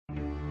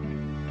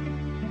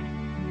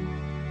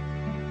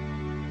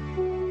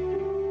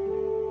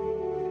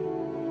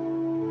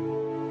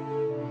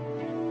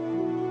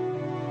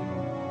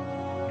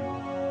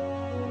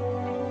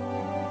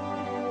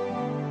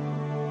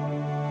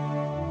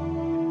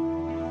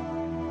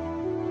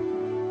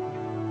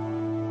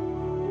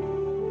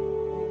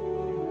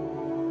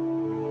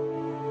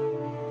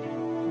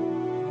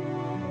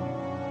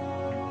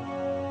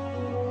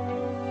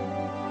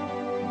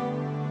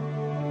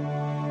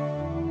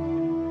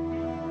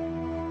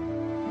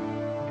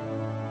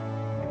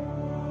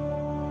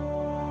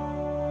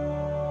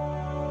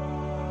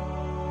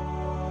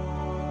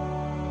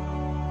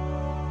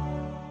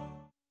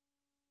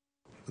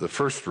The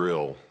first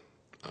real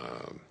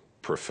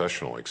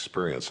professional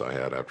experience I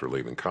had after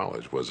leaving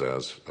college was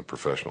as a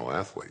professional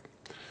athlete.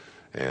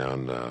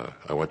 And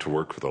I went to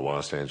work for the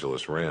Los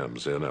Angeles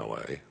Rams in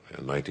L.A.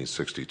 in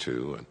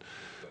 1962. And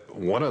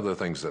one of the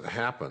things that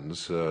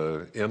happens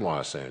in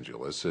Los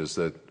Angeles is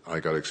that I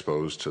got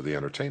exposed to the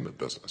entertainment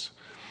business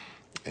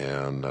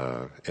and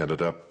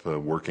ended up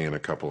working in a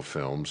couple of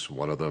films,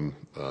 one of them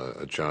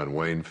a John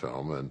Wayne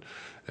film,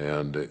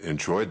 and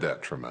enjoyed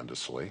that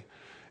tremendously,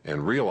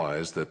 and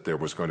realized that there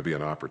was going to be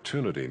an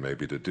opportunity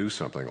maybe to do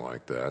something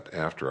like that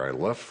after I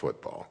left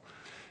football.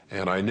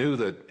 And I knew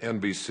that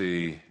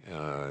NBC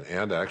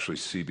and actually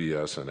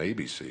CBS and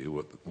ABC,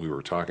 we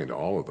were talking to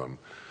all of them,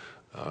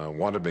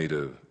 wanted me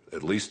to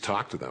at least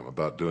talk to them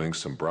about doing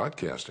some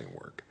broadcasting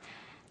work.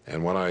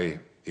 And when I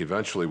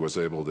eventually was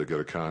able to get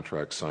a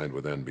contract signed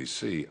with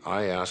NBC,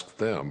 I asked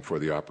them for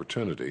the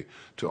opportunity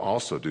to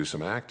also do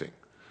some acting.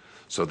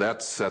 So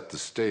that set the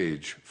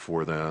stage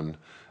for then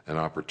an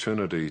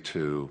opportunity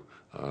to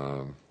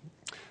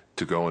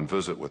go and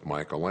visit with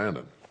Michael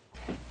Landon.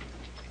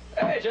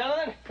 Hey,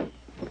 Jonathan.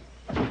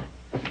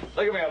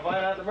 Look at me, I'm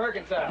flying out the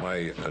Mercantile.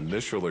 My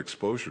initial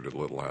exposure to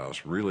Little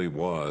House really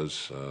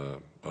was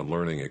a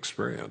learning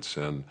experience,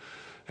 and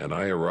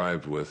I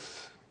arrived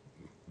with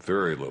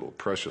very little,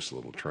 precious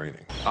little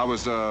training. I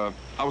was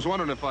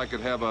wondering if I could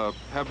have a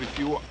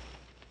few.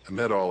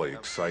 Amid all the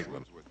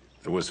excitement,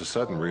 there was a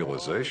sudden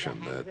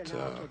realization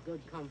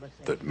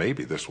that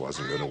maybe this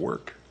wasn't going to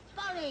work.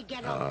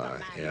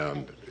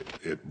 And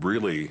it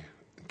really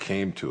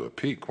came to a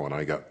peak when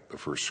I got the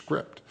first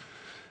script.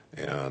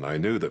 And I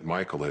knew that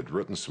Michael had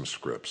written some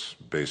scripts,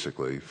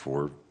 basically,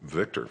 for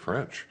Victor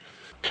French.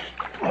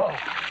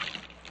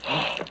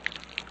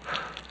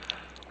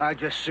 I'd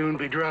just soon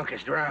be drunk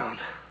as drowned.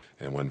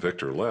 And when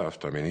Victor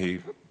left, I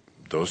mean,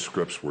 those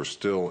scripts were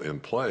still in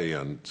play,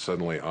 and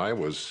suddenly I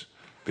was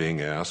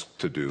being asked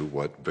to do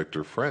what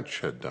Victor French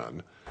had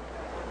done.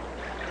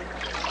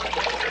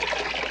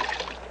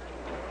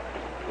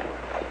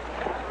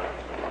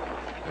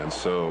 And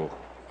so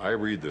I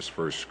read this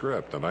first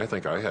script, and I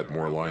think I had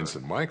more lines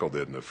than Michael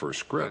did in the first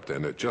script,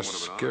 and it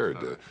just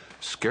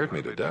scared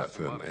me to death.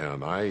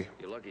 And I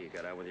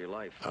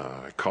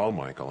called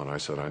Michael, and I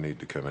said, I need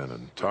to come in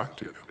and talk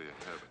to you.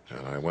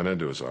 And I went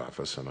into his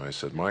office, and I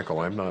said, Michael,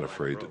 I'm not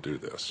afraid to do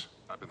this.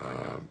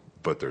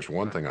 But there's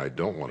one thing I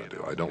don't want to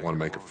do. I don't want to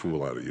make a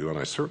fool out of you, and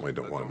I certainly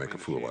don't want to make a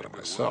fool out of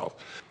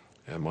myself.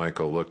 And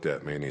Michael looked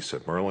at me, and he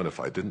said, Merlin, if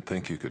I didn't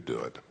think you could do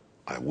it,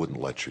 I wouldn't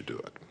let you do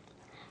it.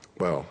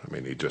 Well, I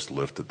mean, he just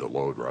lifted the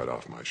load right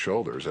off my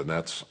shoulders, and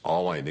that's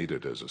all I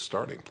needed as a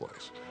starting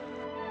place.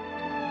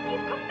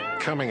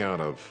 Coming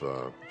out of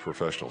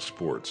professional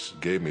sports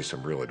gave me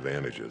some real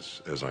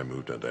advantages as I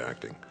moved into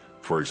acting.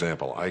 For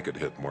example, I could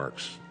hit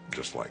marks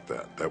just like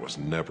that. That was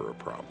never a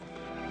problem.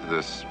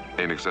 This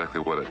ain't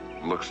exactly what it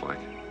looks like.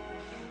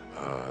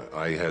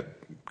 I had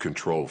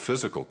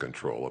physical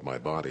control of my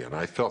body, and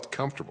I felt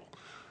comfortable.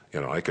 You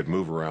know, I could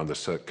move around the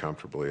set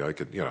comfortably. I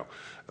could,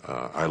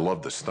 I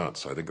loved the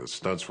stunts. I think the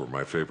stunts were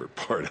my favorite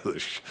part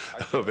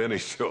of any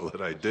show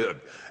that I did,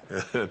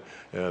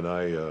 and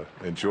I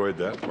enjoyed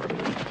that part of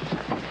it.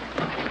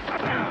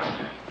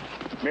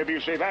 Maybe you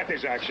say that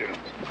is action.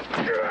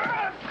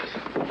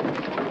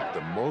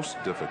 The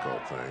most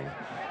difficult thing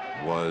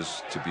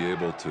was to be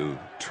able to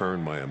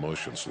turn my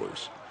emotions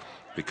loose,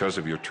 because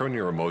if you turn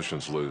your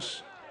emotions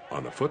loose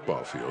on the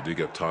football field, you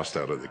get tossed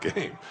out of the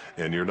game,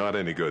 and you're not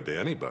any good to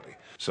anybody.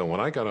 So when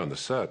I got on the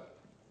set,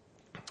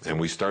 and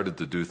we started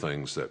to do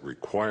things that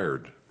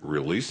required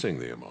releasing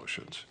the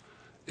emotions,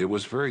 it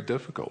was very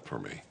difficult for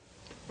me.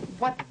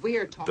 What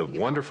we're talking The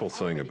wonderful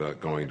thing about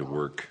going to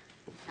work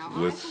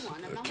with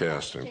a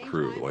cast and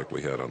crew like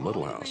we had on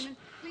Little House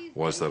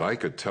was that I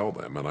could tell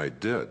them, and I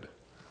did,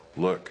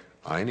 look,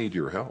 I need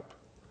your help.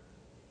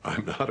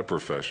 I'm not a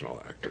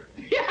professional actor.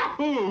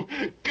 Yahoo!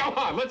 Come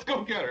on, let's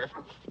go get her.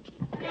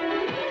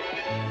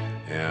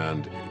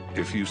 And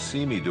if you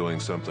see me doing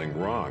something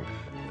wrong,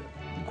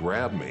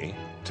 grab me,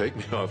 take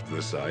me off to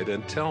the side,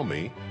 and tell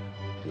me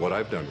what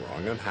I've done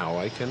wrong and how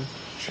I can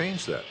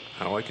change that,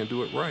 how I can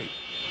do it right.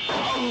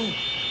 Oh!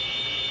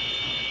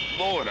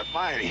 Lord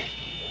almighty.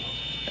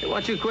 Hey, why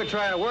don't you quit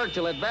trying to work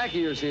till that back of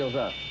yours heals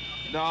up?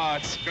 No,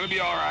 it's gonna be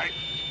all right.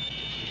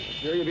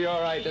 Sure, you'll be all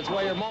right. That's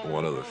why you're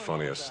One of the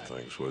funniest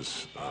things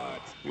was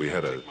we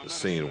had a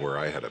scene where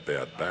I had a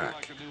bad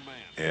back,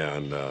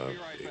 and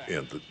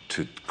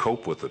to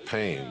cope with the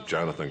pain,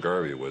 Jonathan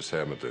Garvey was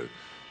having to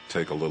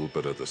take a little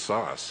bit of the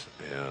sauce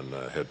and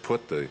had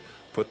put the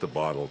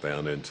bottle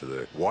down into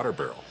the water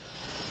barrel.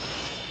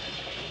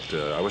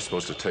 I was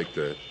supposed to take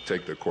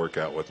the cork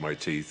out with my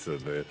teeth,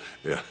 and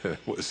it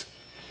was.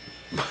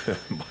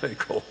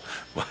 Michael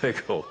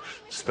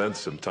spent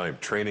some time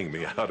training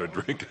me how to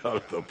drink out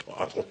of the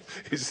bottle.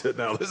 He said,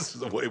 "Now this is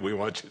the way we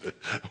want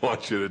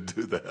you to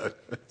do that."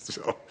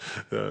 So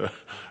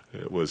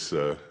it was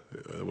a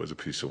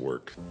piece of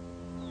work.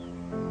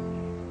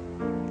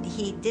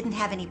 He didn't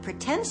have any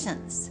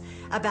pretensions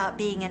about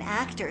being an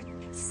actor.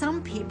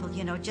 Some people,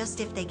 just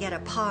if they get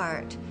a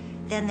part,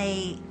 then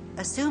they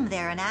assume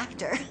they're an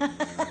actor.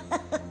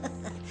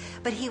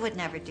 But he would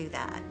never do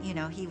that. You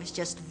know, he was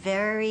just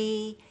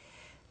very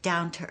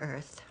down to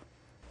earth.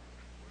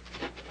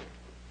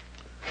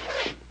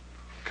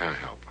 Can't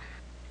help.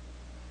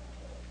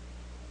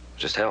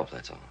 Just help,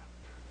 that's all.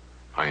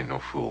 I ain't no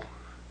fool.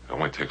 It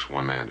only takes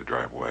one man to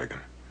drive a wagon.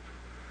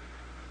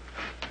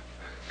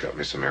 Got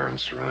me some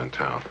errands to run in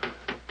town.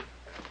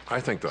 I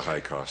think the high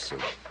cost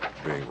of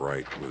being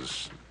right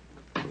was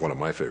one of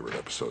my favorite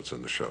episodes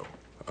in the show.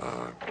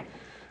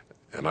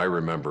 And I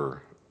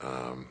remember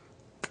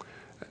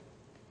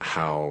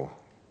how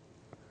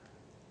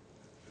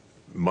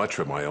much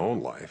of my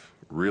own life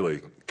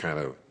really kind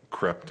of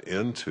crept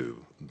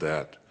into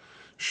that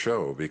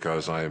show,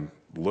 because I'm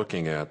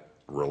looking at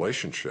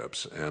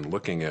relationships and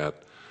looking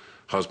at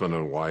husband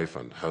and wife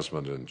and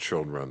husband and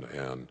children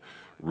and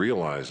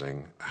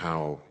realizing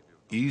how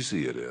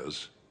easy it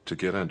is to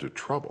get into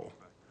trouble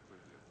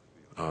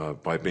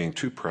by being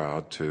too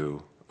proud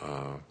to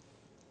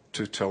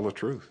tell the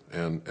truth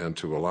and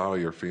to allow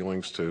your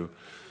feelings to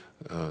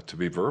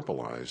be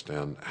verbalized,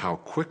 and how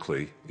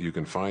quickly you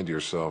can find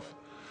yourself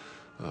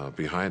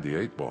behind the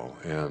eight ball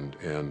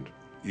and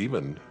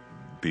even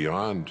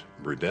beyond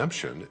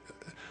redemption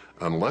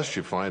unless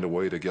you find a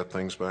way to get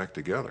things back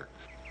together.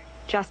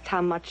 Just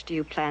how much do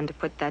you plan to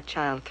put that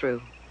child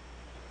through?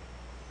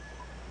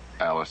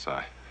 Alice,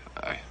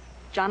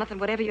 Jonathan,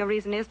 whatever your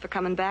reason is for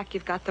coming back,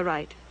 you've got the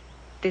right.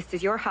 This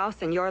is your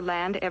house and your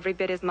land every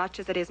bit as much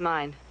as it is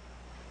mine.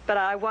 But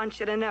I want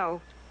you to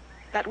know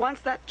that once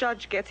that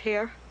judge gets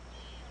here,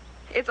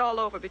 it's all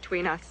over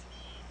between us.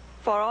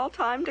 For all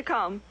time to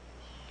come.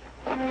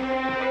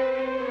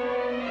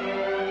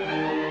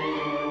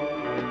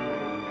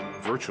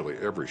 Virtually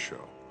every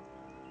show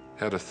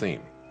had a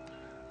theme,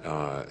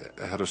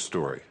 had a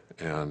story,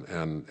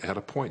 and had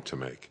a point to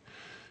make.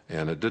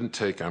 And it didn't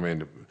take, I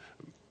mean,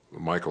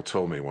 Michael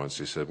told me once,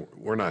 he said,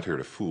 we're not here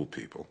to fool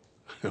people.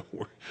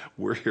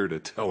 We're here to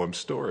tell them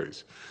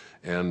stories.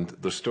 And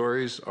the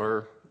stories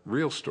are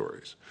real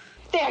stories.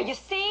 There, you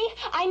see?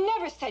 I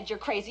never said you're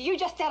crazy. You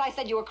just said I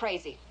said you were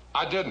crazy.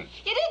 I didn't.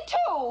 You did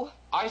too.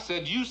 I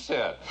said you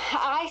said.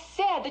 I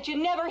said that you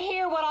never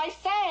hear what I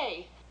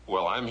say.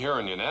 Well, I'm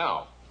hearing you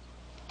now.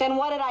 Then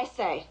what did I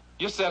say?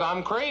 You said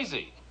I'm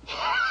crazy.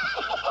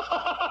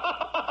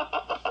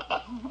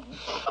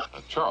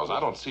 Charles, I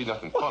don't see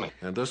nothing funny.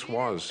 And this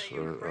was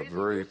a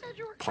very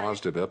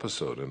positive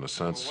episode in the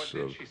sense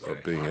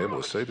of being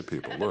able to say to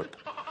people, look,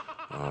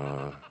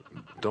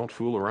 don't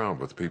fool around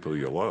with people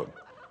you love.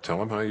 Tell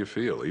them how you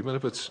feel, even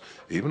if it's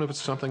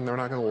something they're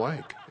not going to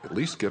like. At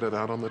least get it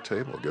out on the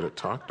table, get it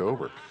talked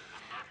over.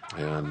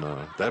 And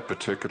that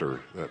particular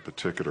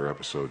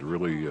episode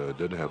really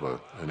did have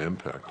an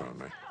impact on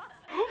me.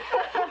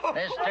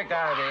 Mr.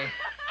 Garvey,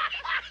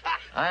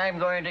 I'm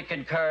going to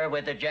concur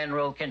with the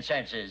general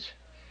consensus.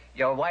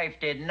 Your wife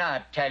did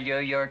not tell you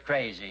you're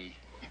crazy,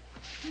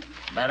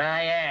 but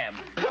I am.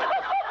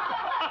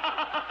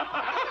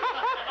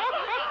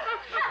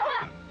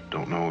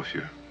 Don't know if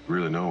you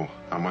really know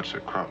how much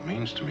that crop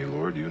means to me,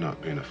 Lord, you not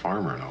being a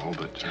farmer and all,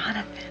 but...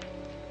 Jonathan.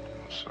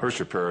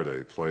 Hershey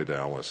Prairie played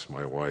Alice,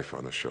 my wife,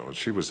 on the show, and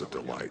she was a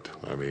delight.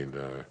 I mean,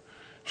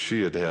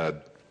 she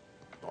had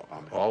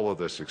all of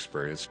this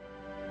experience.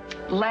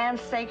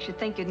 Land's sakes, you'd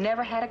think you'd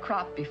never had a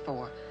crop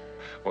before.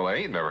 well, I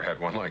ain't never had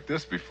one like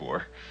this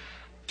before.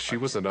 She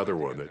was another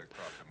one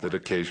that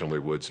occasionally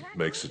would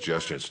make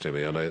suggestions to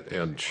me,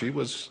 and she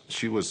was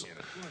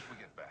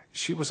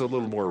a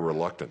little more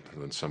reluctant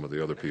than some of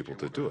the other people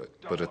to do it.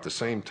 But at the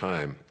same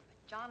time,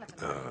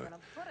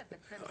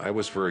 I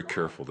was very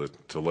careful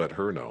to let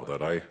her know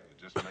that I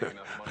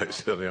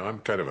said, you know, I'm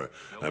kind of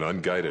an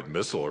unguided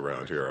missile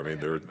around here. I mean,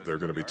 there are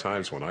going to be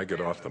times when I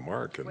get off the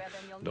mark, and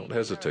don't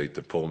hesitate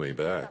to pull me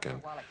back.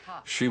 And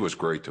she was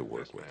great to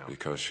work with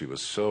because she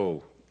was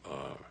so,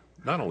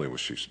 not only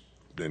was she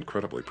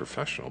incredibly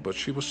professional, but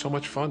she was so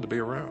much fun to be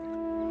around.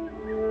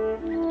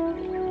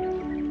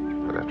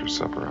 But after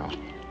supper,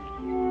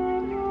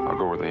 I'll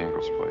go over to the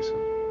Ingalls place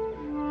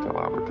and tell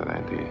Albert that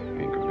Andy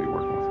ain't going to be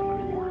working with him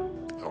anymore.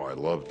 Oh, I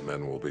loved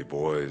Men Will Be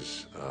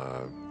Boys.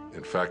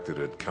 In fact, it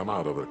had come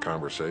out of a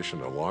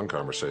long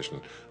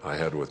conversation I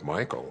had with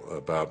Michael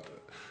about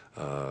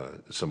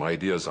some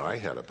ideas I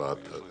had about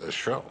a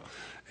show.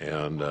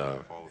 And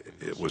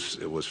it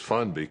was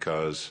fun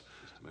because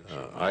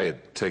I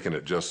had taken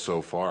it just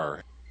so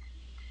far.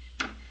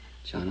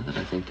 Jonathan,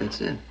 I think that's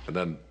it. And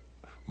then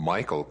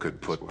Michael could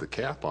put the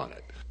cap on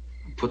it.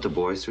 Put the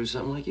boys through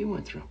something like you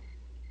went through.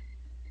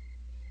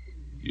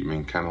 You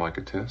mean kind of like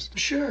a test?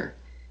 Sure.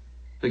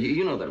 Look,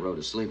 you know that road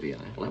is sleepy eye.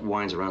 That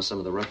winds around some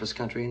of the roughest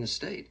country in the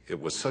state.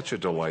 It was such a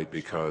delight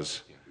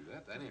because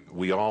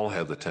we all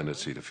have the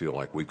tendency to feel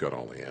like we've got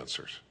all the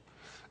answers.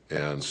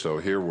 And so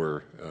here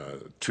were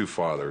two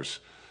fathers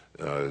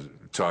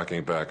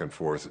talking back and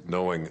forth,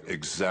 knowing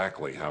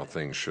exactly how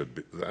things should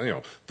be. You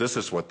know, this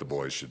is what the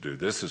boys should do.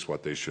 This is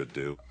what they should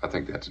do. I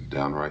think that's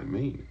downright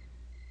mean.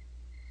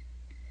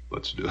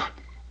 Let's do it.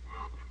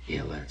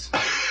 Yeah, let's.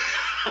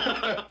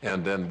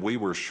 And then we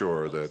were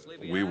sure that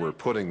we were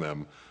putting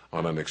them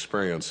on an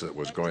experience that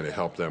was going to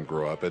help them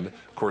grow up. And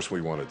of course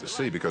we wanted to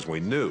see, because we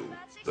knew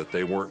that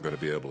they weren't going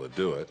to be able to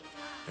do it,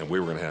 and we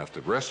were going to have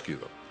to rescue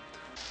them.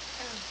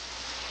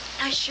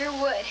 I sure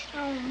would.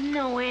 Oh,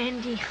 no,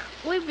 Andy.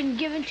 We've been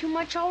given too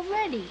much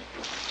already.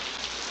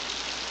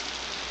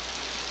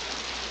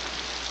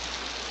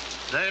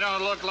 They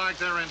don't look like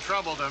they're in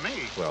trouble to me.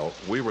 Well,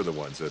 we were the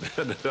ones that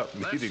ended up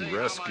needing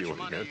rescuing,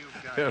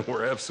 and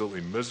we're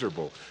absolutely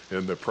miserable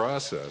in the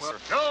process. Well,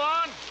 go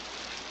on.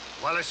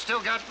 Well, I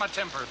still got my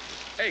temper.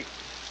 Hey,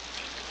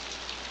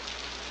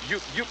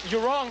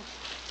 you're wrong.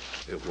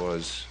 It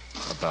was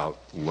about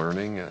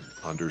learning and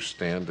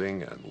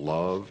understanding and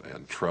love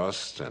and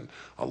trust and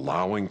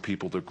allowing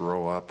people to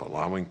grow up,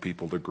 allowing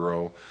people to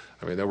grow.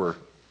 I mean, there were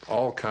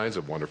all kinds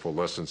of wonderful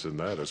lessons in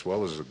that, as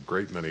well as a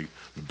great many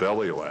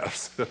belly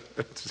laughs.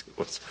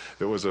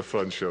 It was a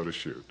fun show to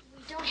shoot.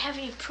 We don't have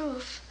any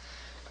proof,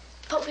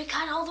 but we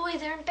got all the way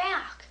there and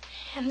back.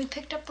 And we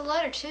picked up the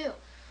letter, too.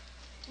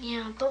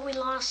 Yeah, but we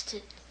lost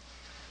it.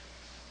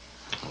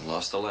 I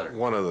lost the letter.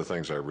 One of the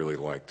things I really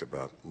liked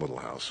about Little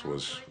House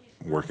was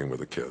working with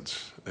the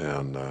kids.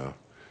 And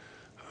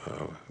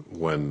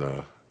when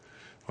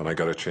I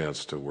got a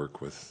chance to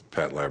work with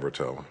Pat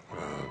Labrato,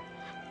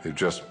 he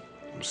just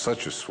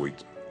such a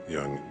sweet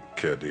young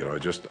kid, you know,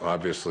 just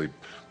obviously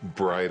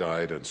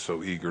bright-eyed and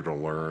so eager to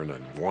learn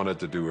and wanted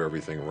to do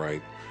everything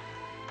right.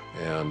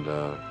 And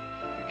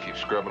You keep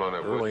scrubbing on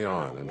that wood. early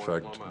on, in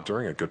fact,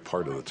 during a good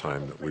part of the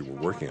time that we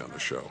were working on the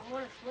show,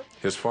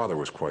 his father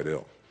was quite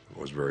ill,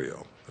 was very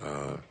ill.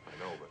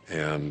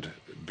 And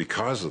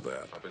because of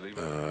that,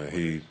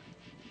 he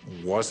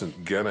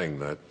wasn't getting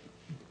that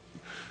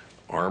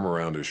arm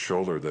around his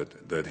shoulder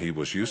that he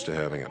was used to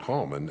having at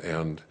home.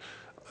 And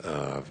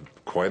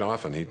quite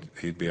often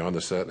he'd be on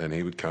the set and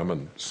he would come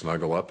and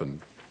snuggle up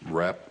and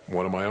wrap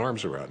one of my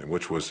arms around him,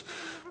 which was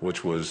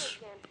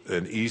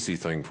an easy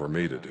thing for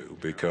me to do,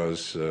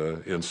 because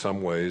in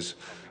some ways,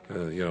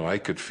 you know, I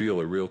could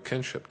feel a real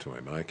kinship to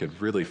him. I could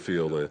really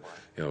feel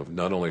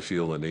not only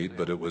feel the need,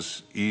 but it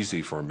was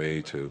easy for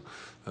me to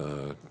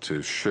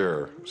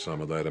share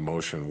some of that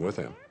emotion with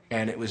him.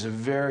 And it was a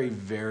very,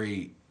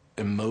 very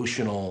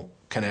emotional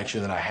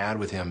connection that I had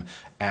with him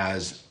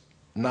as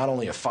not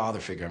only a father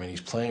figure. I mean,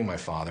 he's playing my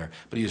father,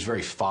 but he was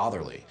very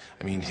fatherly.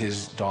 I mean,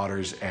 his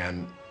daughters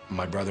and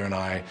my brother and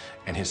I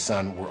and his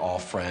son were all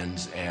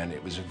friends, and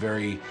it was a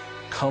very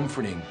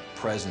comforting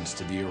presence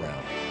to be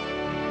around.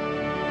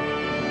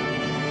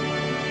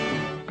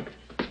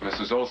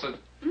 Mrs. Olsen,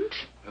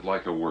 I'd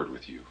like a word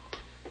with you.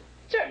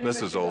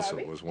 Mrs.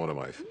 Olsen was one of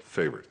my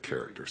favorite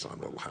characters on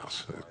Little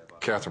House.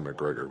 Catherine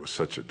McGregor was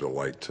such a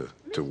delight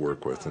to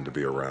work with and to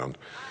be around.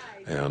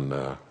 And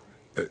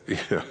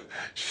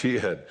she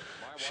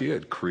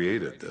had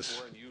created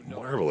this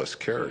marvelous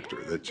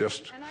character that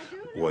just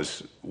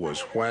was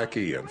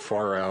wacky and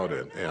far out,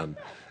 and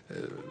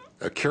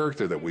a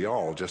character that we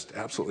all just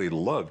absolutely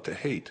loved to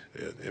hate.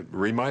 It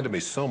reminded me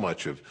so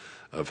much of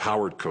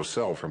Howard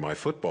Cosell from my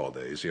football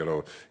days. You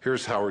know,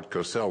 here's Howard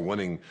Cosell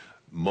winning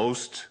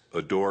most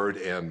adored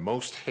and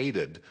most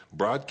hated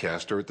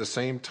broadcaster at the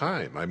same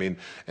time. I mean,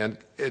 and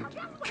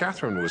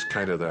Catherine was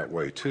kind of that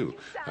way too.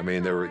 I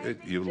mean,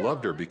 you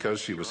loved her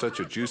because she was such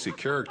a juicy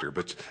character,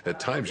 but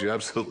at times you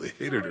absolutely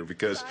hated her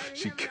because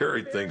she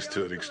carried things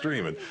to an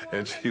extreme,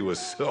 and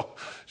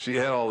she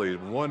had all these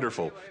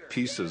wonderful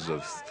pieces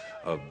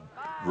of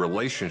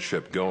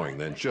relationship going,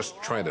 then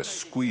just trying to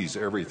squeeze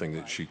everything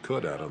that she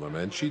could out of them,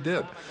 and she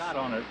did. Got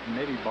on it,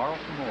 maybe borrow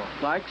some more.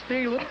 Like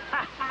stealing.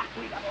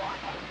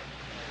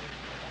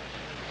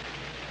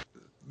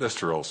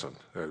 Mr. Olsen,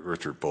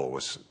 Richard Bull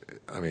was,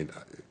 I mean,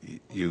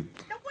 you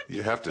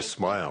have to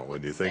smile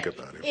when you think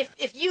about him.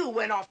 If you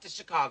went off to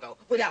Chicago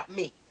without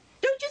me,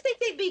 don't you think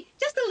they'd be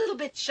just a little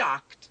bit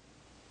shocked?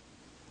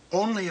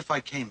 Only if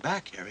I came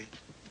back, Harriet.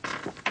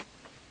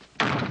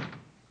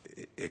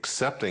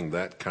 Accepting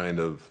that kind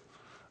of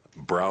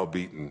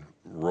browbeaten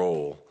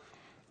role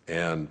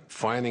and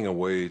finding a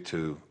way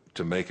to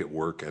make it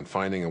work and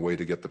finding a way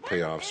to get the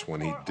payoffs when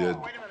he did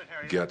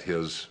get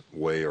his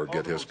way or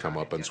get his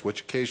comeuppance, which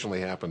occasionally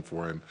happened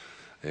for him,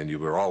 and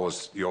you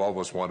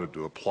always wanted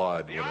to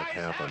applaud when it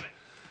happened.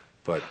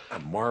 But a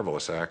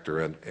marvelous actor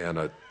and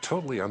a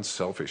totally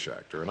unselfish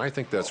actor, and I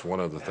think that's one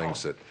of the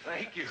things that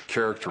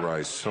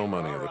characterized so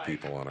many of the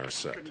people on our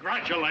set.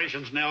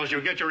 Congratulations, Nels.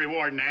 You'll get your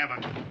reward in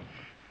heaven.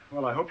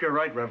 Well, I hope you're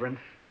right, Reverend.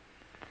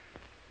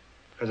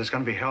 Because it's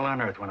going to be hell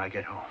on earth when I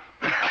get home.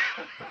 I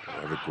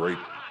have a great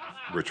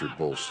Richard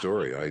Bull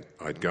story.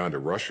 I'd gone to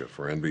Russia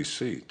for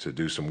NBC to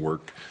do some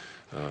work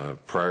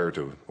prior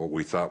to what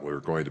we thought were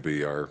going to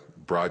be our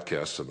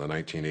broadcasts of the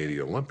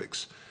 1980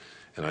 Olympics.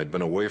 And I'd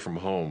been away from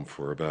home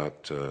for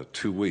about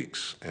 2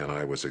 weeks, and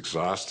I was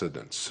exhausted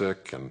and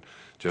sick and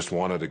just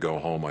wanted to go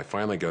home. I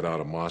finally got out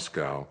of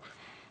Moscow,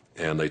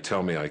 and they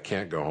tell me I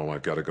can't go home.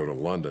 I've got to go to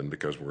London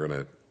because we're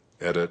going to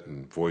edit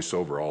and voice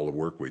over all the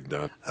work we'd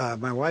done.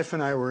 My wife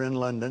and I were in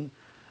London,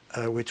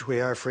 which we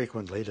are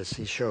frequently to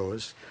see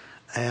shows,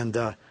 and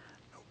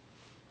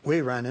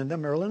we ran into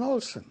Merlin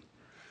Olsen.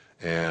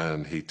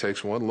 And he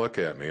takes one look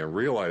at me and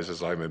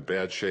realizes I'm in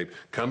bad shape,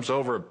 comes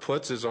over and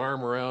puts his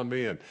arm around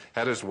me and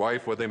had his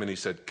wife with him, and he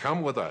said,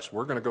 "Come with us.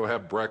 We're going to go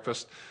have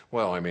breakfast."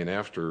 Well, I mean,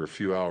 after a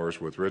few hours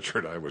with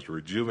Richard, I was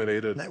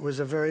rejuvenated. That was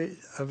a very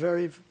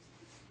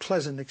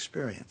pleasant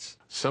experience.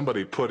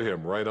 Somebody put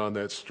him right on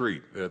that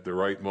street at the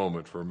right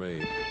moment for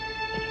me.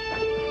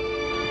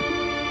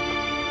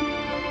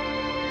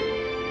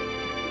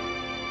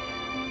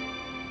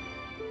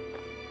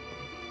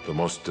 The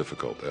most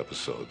difficult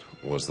episode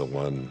was the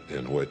one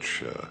in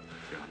which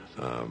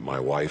my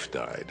wife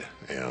died,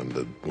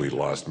 and we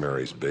lost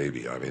Mary's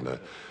baby. I mean,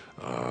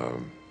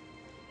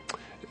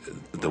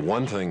 the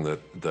one thing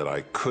that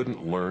I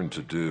couldn't learn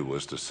to do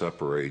was to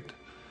separate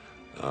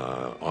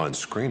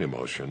on-screen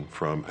emotion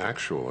from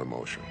actual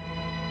emotion.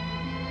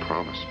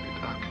 Promise me,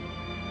 Doc.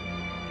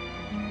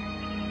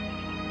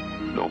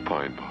 No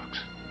pine box.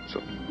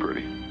 Something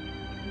pretty.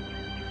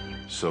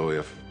 So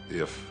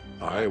if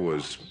I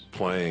was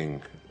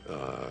playing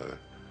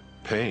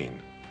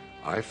pain,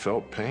 I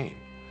felt pain.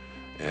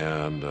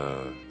 And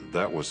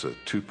that was a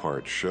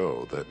two-part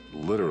show that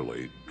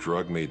literally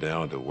drug me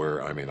down to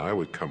where, I mean, I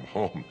would come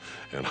home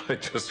and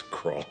I'd just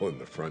crawl in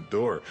the front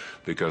door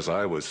because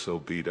I was so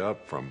beat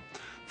up from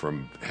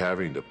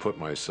having to put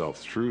myself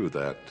through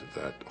that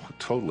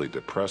totally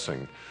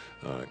depressing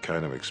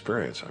kind of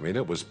experience. I mean,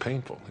 it was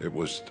painful. It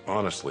was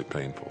honestly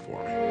painful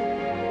for me.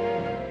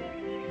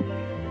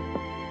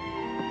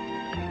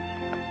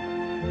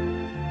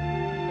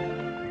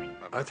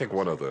 I think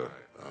one of the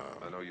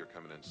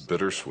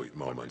bittersweet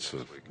moments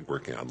of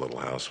working on Little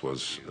House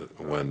was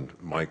when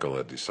Michael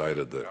had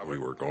decided that we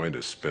were going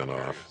to spin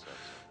off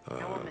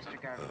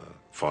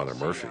Father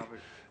Murphy.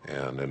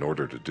 And in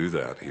order to do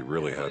that, he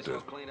really had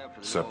to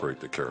separate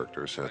the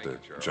characters.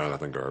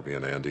 Jonathan Garvey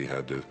and Andy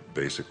had to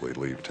basically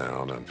leave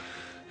town,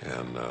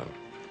 and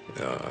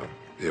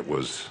it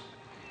was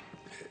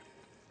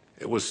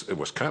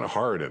kind of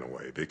hard in a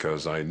way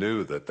because I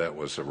knew that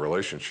was a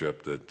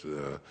relationship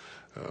that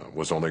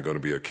was only going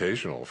to be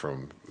occasional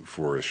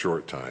for a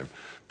short time.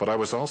 But I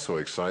was also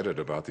excited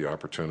about the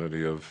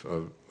opportunity of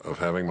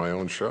having my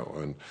own show,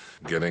 and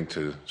getting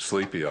to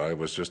Sleepy Eye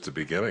was just the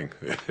beginning.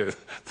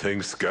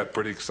 Things got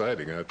pretty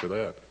exciting after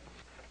that.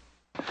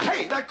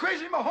 Hey, that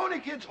crazy Mahoney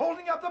kid's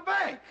holding up the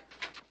bank.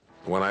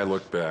 When I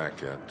look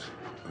back at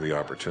the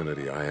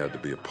opportunity I had to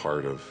be a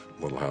part of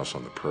Little House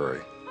on the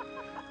Prairie,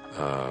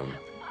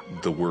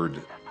 the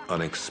word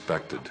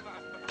unexpected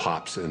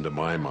pops into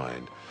my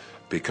mind,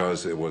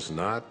 because it was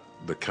not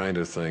the kind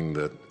of thing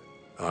that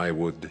I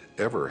would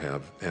ever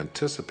have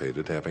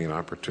anticipated having an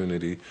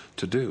opportunity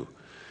to do.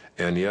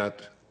 And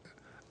yet,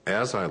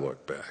 as I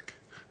look back,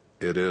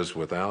 it is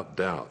without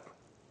doubt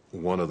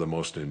one of the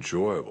most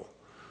enjoyable,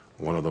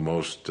 one of the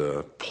most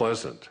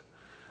pleasant,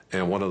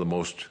 and one of the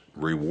most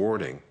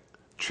rewarding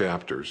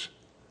chapters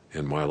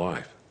in my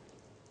life.